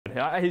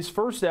His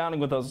first outing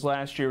with us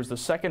last year was the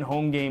second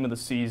home game of the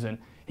season.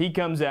 He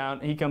comes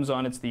out, he comes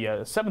on, it's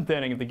the seventh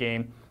inning of the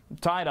game,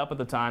 tied up at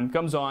the time,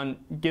 comes on,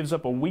 gives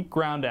up a weak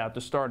ground out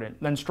to start it,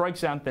 then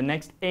strikes out the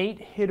next 8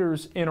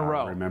 hitters in a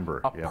row. I remember.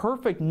 A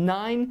perfect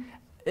 9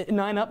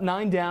 up,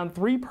 9 down,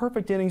 3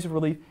 perfect innings of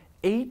relief,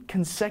 8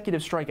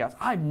 consecutive strikeouts.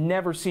 I've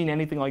never seen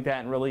anything like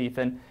that in relief,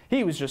 and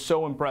he was just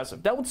so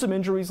impressive. Dealt with some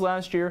injuries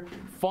last year,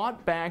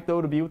 fought back,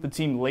 though, to be with the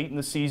team late in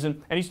the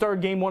season, and he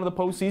started game 1 of the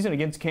postseason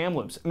against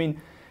Kamloops. I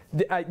mean,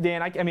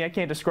 Dan, I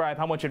can't describe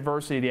how much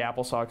adversity the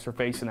AppleSox are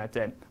facing that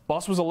day.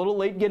 Bus was a little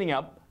late getting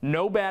up,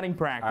 no batting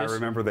practice. I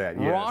remember that,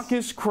 yes.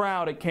 Raucous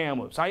crowd at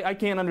Kamloops. I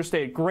can't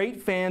understand.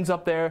 Great fans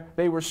up there.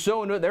 They were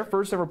so into it. Their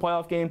first ever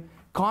playoff game.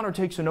 Connor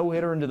takes a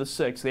no-hitter into the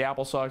 6th. The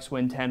AppleSox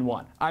win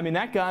 10-1. I mean,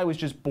 that guy was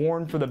just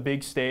born for the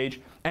big stage,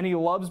 and he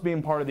loves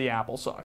being part of the AppleSox.